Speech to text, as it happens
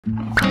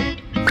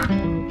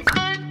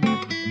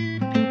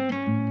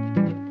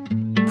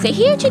Say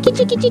here, Chicky,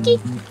 Chicky, Chicky.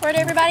 Where'd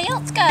everybody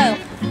else go?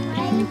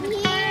 I'm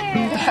here.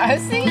 I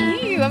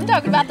see you. I'm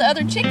talking about the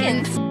other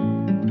chickens.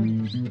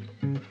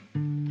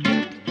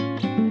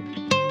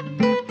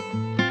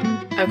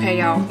 Okay,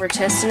 y'all, we're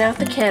testing out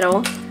the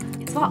kettle.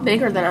 It's a lot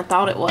bigger than I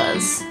thought it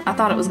was. I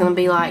thought it was gonna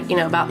be like, you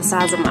know, about the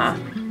size of my,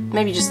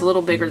 maybe just a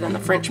little bigger than the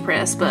French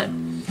press, but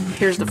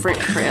here's the French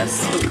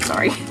press. Oops,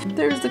 sorry.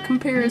 There's the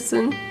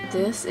comparison.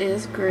 This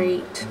is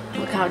great.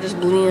 Look how it just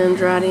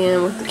blends right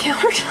in with the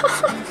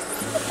countertops.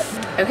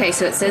 Okay,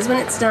 so it says when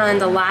it's done,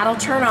 the light will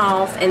turn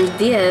off, and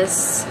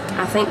this,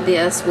 I think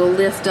this will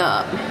lift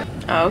up.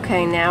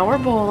 Okay, now we're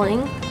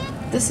boiling.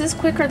 This is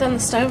quicker than the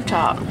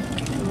stovetop.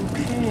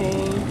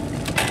 Okay.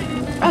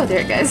 Oh, there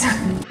it goes.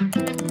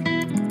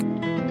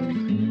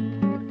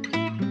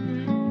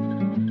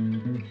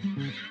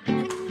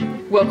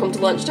 Welcome to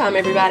lunchtime,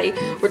 everybody.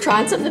 We're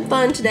trying something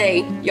fun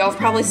today. Y'all have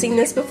probably seen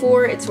this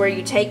before. It's where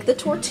you take the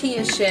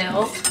tortilla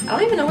shell. I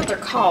don't even know what they're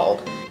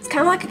called. It's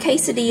kind of like a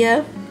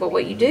quesadilla, but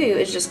what you do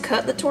is just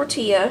cut the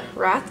tortilla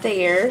right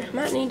there.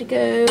 I need to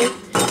go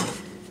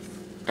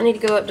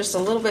up just a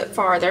little bit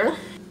farther.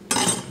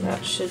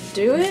 That should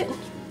do it.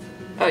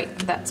 Oh, yeah,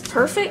 that's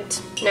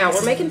perfect. Now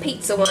we're making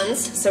pizza ones,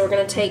 so we're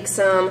gonna take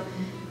some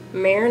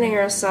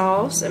marinara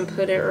sauce and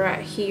put it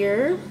right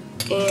here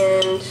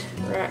and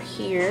right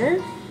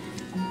here.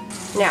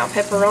 Now,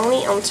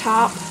 pepperoni on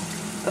top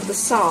of the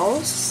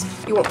sauce.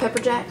 You want pepper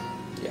jack?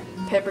 Yeah.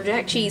 Pepper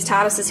jack cheese.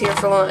 Titus is here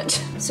for lunch.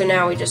 So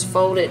now we just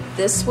fold it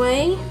this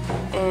way,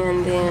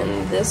 and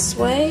then this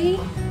way,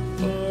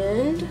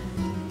 and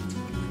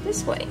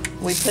this way.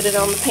 We put it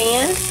on the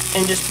pan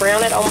and just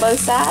brown it on both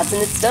sides,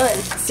 and it's done.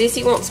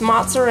 Sissy wants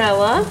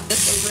mozzarella.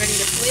 This one's ready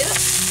to flip.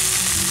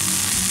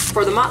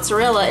 For the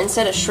mozzarella,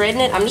 instead of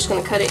shredding it, I'm just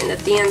gonna cut it into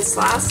thin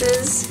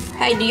slices.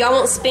 Hey, do y'all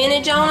want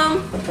spinach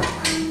on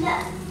them? No.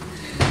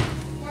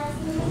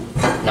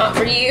 Not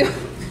for you.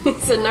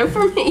 So no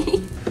for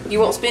me. You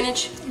want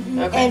spinach? Mm-hmm.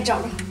 Okay. And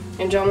Jonah.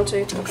 And Jonah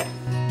too? Okay.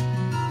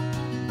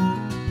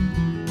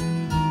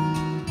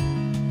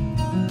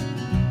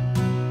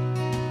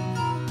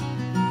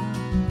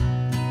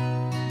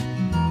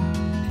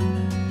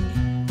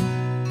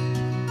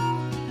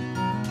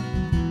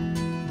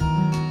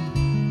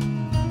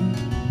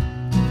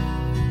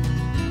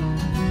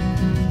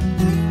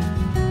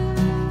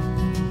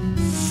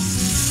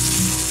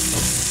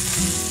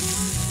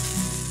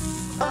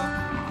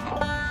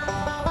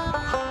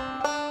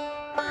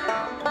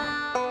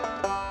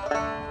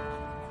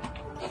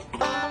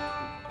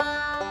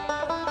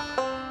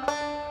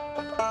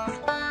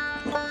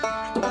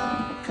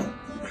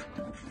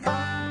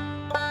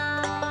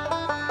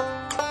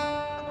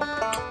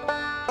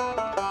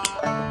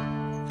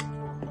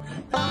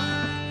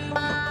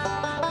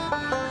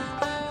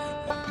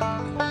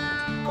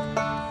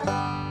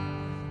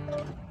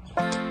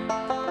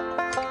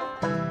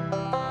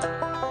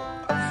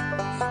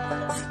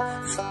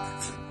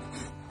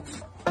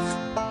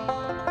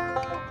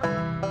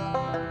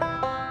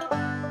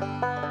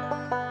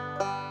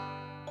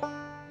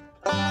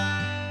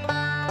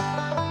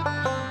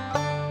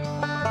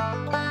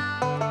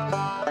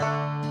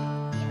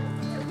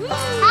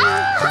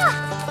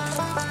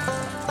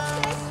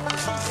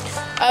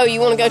 Oh, you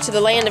want to go to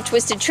the land of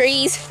twisted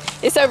trees?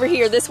 It's over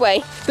here this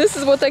way. This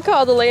is what they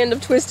call the land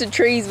of twisted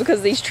trees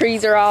because these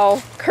trees are all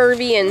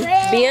curvy and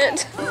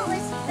bent.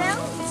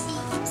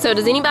 So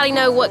does anybody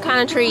know what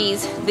kind of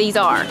trees these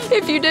are?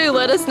 If you do,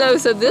 let us know.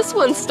 So this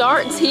one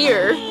starts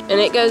here and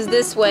it goes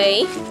this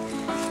way.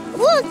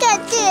 Look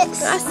at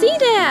this. I see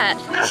that.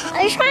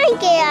 I'm trying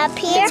to get up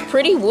here. It's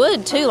pretty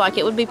wood too, like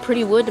it would be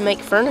pretty wood to make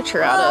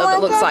furniture out of,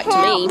 it looks like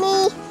to me.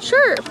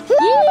 Sure.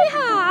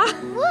 Yeah.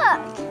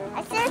 Look.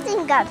 I see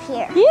something up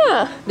here.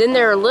 Yeah. Then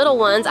there are little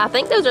ones. I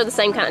think those are the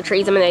same kind of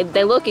trees. I mean,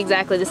 they look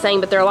exactly the same,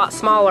 but they're a lot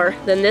smaller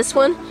than this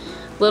one.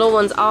 Little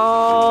ones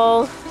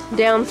all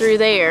down through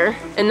there.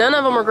 And none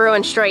of them are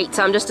growing straight,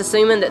 so I'm just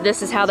assuming that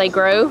this is how they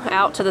grow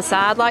out to the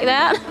side like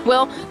that.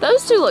 Well,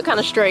 those two look kind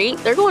of straight.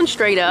 They're going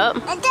straight up.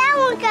 And that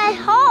one got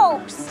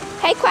holes.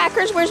 Hey,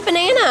 Quackers, where's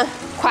Banana?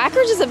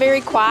 Quackers is a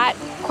very quiet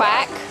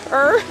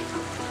quacker.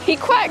 He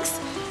quacks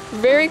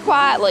very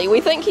quietly.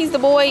 We think he's the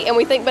boy and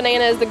we think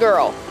Banana is the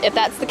girl. If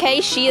that's the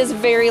case, she is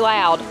very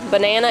loud.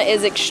 Banana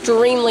is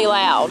extremely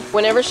loud.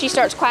 Whenever she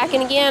starts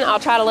quacking again,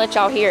 I'll try to let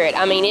y'all hear it.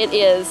 I mean, it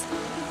is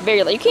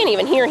very loud. You can't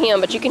even hear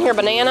him, but you can hear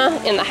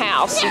Banana in the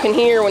house. You can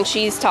hear when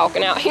she's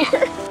talking out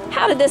here.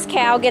 How did this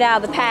cow get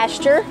out of the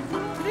pasture?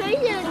 I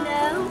don't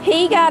know.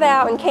 He got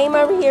out and came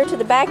over here to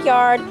the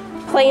backyard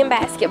playing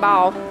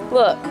basketball.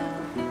 Look.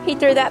 He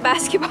threw that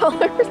basketball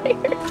over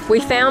there. We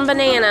found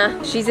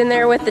Banana. She's in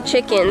there with the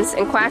chickens,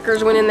 and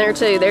Quackers went in there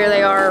too. There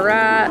they are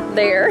right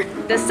there.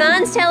 The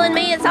sun's telling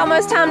me it's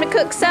almost time to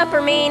cook supper,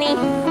 Manny.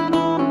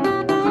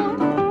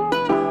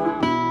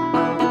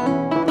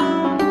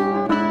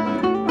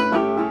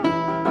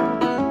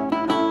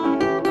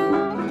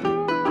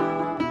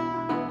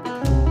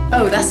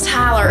 Oh, that's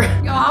Tyler.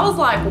 Y'all, I was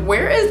like,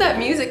 where is that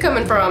music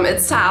coming from?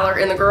 It's Tyler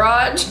in the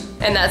garage,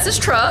 and that's his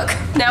truck.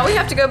 Now we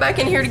have to go back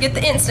in here to get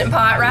the Instant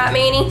Pot, right,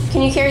 Manny?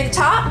 Can you carry the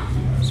top?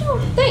 Sure,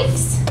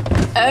 thanks.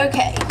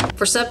 Okay,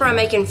 for supper I'm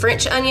making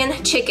French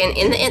onion chicken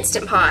in the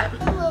Instant Pot.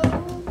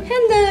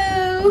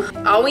 Hello.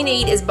 All we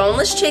need is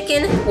boneless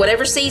chicken,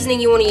 whatever seasoning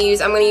you want to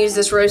use. I'm going to use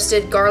this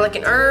roasted garlic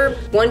and herb,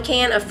 1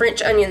 can of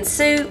French onion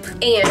soup,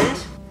 and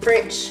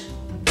French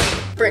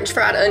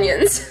fried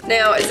onions.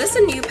 Now, is this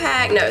a new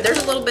pack? No,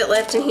 there's a little bit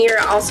left in here.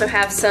 I also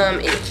have some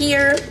in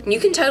here. You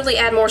can totally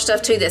add more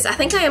stuff to this. I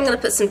think I am gonna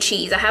put some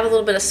cheese. I have a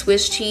little bit of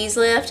Swiss cheese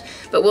left,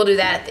 but we'll do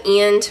that at the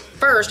end.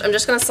 First, I'm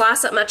just gonna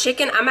slice up my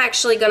chicken. I'm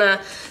actually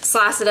gonna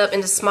slice it up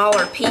into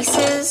smaller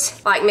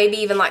pieces, like maybe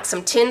even like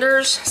some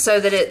tenders, so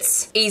that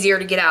it's easier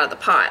to get out of the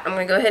pot. I'm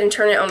gonna go ahead and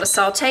turn it on to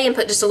saute and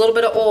put just a little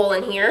bit of oil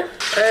in here.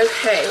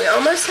 Okay, we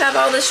almost have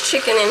all this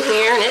chicken in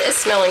here, and it is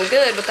smelling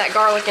good with that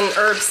garlic and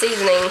herb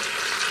seasoning.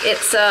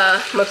 It's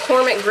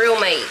McCormick Grill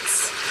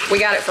Mates. We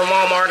got it from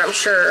Walmart, I'm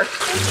sure.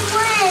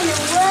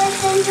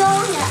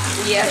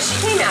 Yeah,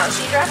 she came out.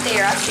 She's right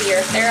there. I see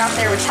her. They're out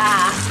there with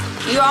Ty.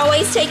 You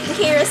always taking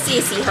care of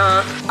Sissy,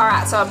 huh? All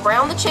right, so I've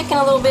browned the chicken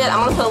a little bit.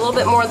 I'm gonna put a little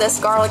bit more of this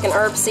garlic and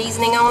herb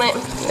seasoning on it.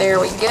 There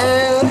we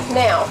go.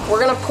 Now, we're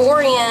gonna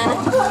pour in,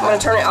 I'm gonna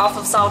turn it off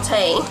of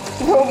saute.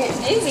 You're gonna get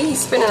dizzy, he's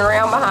spinning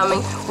around behind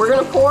me. We're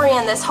gonna pour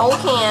in this whole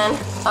can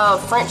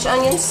of French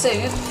onion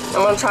soup.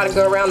 I'm gonna try to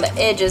go around the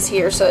edges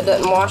here so it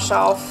doesn't wash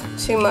off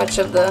too much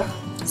of the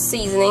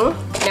seasoning.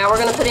 Now we're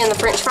gonna put in the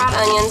French fried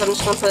onions. I'm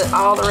just gonna put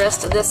all the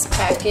rest of this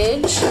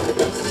package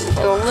and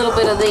a little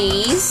bit of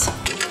these.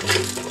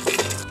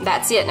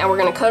 That's it. Now we're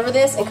gonna cover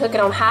this and cook it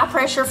on high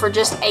pressure for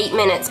just 8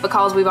 minutes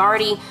because we've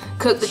already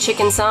cooked the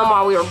chicken some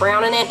while we were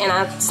browning it, and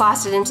I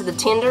sliced it into the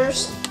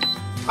tenders.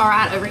 All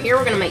right, over here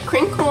we're gonna make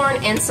cream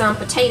corn and some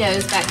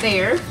potatoes back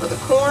there. For the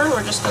corn,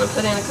 we're just gonna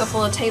put in a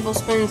couple of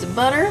tablespoons of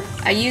butter.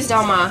 I used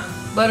all my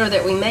butter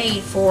that we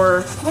made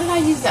for, what did I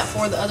use that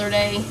for the other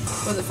day?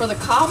 Was it for the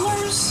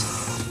cobblers?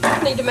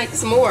 I need to make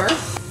some more.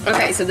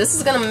 Okay, so this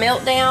is gonna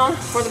melt down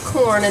for the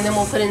corn, and then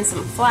we'll put in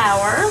some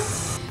flour.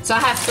 So I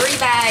have 3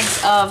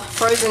 bags of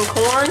frozen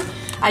corn.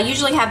 I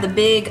usually have the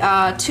big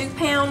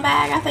 2-pound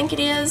bag, I think it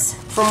is,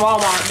 from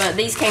Walmart, but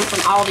these came from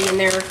Aldi and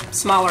they're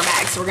smaller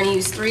bags. So we're gonna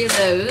use 3 of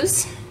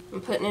those.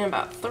 I'm putting in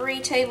about 3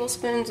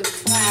 tablespoons of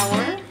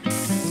flour.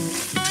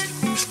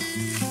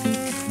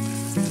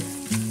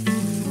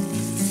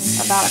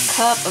 About a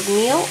cup of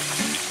milk.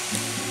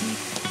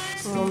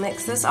 We'll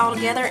mix this all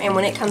together, and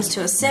when it comes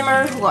to a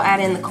simmer, we'll add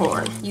in the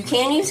corn. You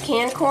can use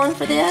canned corn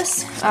for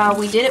this.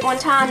 We did it one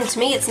time, and to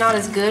me it's not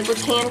as good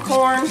with canned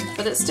corn,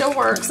 but it still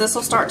works. This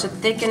will start to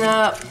thicken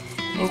up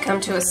and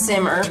come to a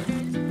simmer.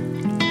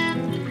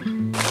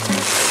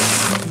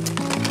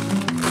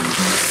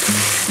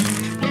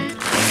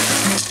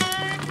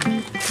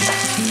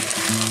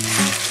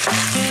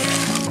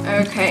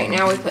 Okay,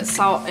 now we put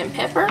salt and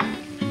pepper,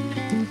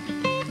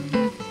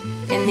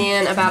 and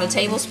then about a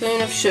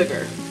tablespoon of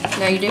sugar.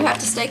 Now you do have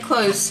to stay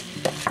close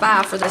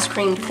by for this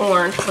creamed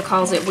corn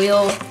because it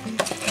will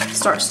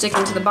start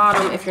sticking to the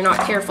bottom if you're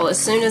not careful. As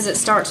soon as it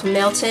starts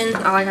melting,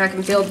 I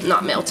can feel,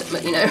 not melting,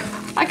 but you know,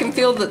 I can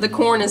feel that the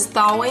corn is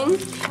thawing.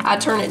 I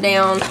turn it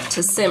down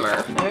to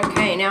simmer.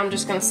 Okay, now I'm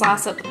just gonna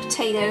slice up the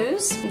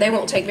potatoes. They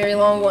won't take very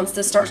long once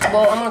this starts to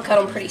boil. I'm gonna cut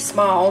them pretty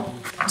small.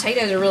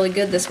 Potatoes are really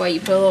good this way. You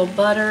put a little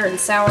butter and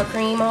sour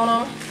cream on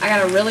them. I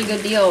got a really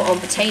good deal on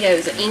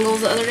potatoes at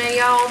Ingles the other day,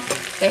 y'all.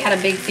 They had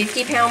a big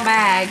 50-pound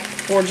bag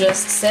for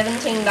just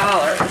 $17.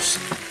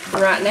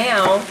 Right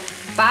now,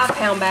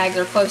 5-pound bags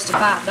are close to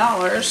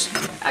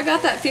 $5. I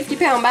got that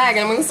 50-pound bag,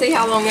 and I'm gonna see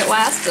how long it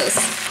lasts us.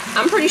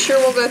 I'm pretty sure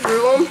we'll go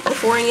through them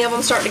before any of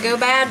them start to go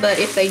bad, but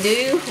if they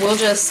do, we'll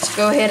just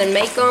go ahead and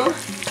make them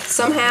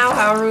somehow,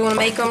 however we want to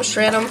make them,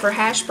 shred them for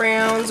hash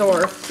browns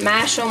or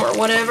mash them or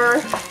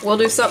whatever. We'll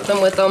do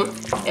something with them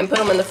and put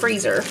them in the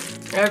freezer.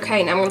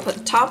 Okay, now I'm gonna put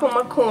the top on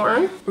my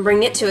corn,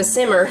 bring it to a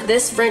simmer.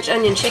 This French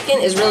onion chicken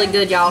is really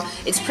good, y'all.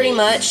 It's pretty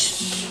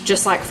much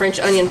just like French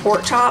onion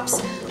pork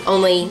chops,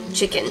 only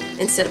chicken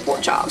instead of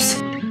pork chops.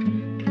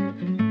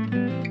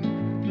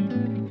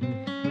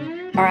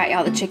 All right,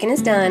 y'all, the chicken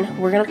is done.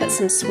 We're gonna put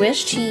some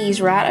Swiss cheese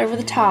right over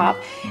the top,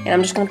 and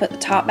I'm just gonna put the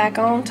top back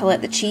on to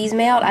let the cheese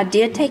melt. I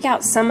did take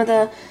out some of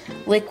the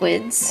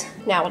liquids.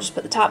 Now we'll just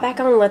put the top back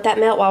on and let that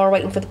melt while we're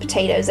waiting for the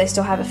potatoes. They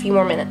still have a few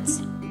more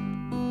minutes.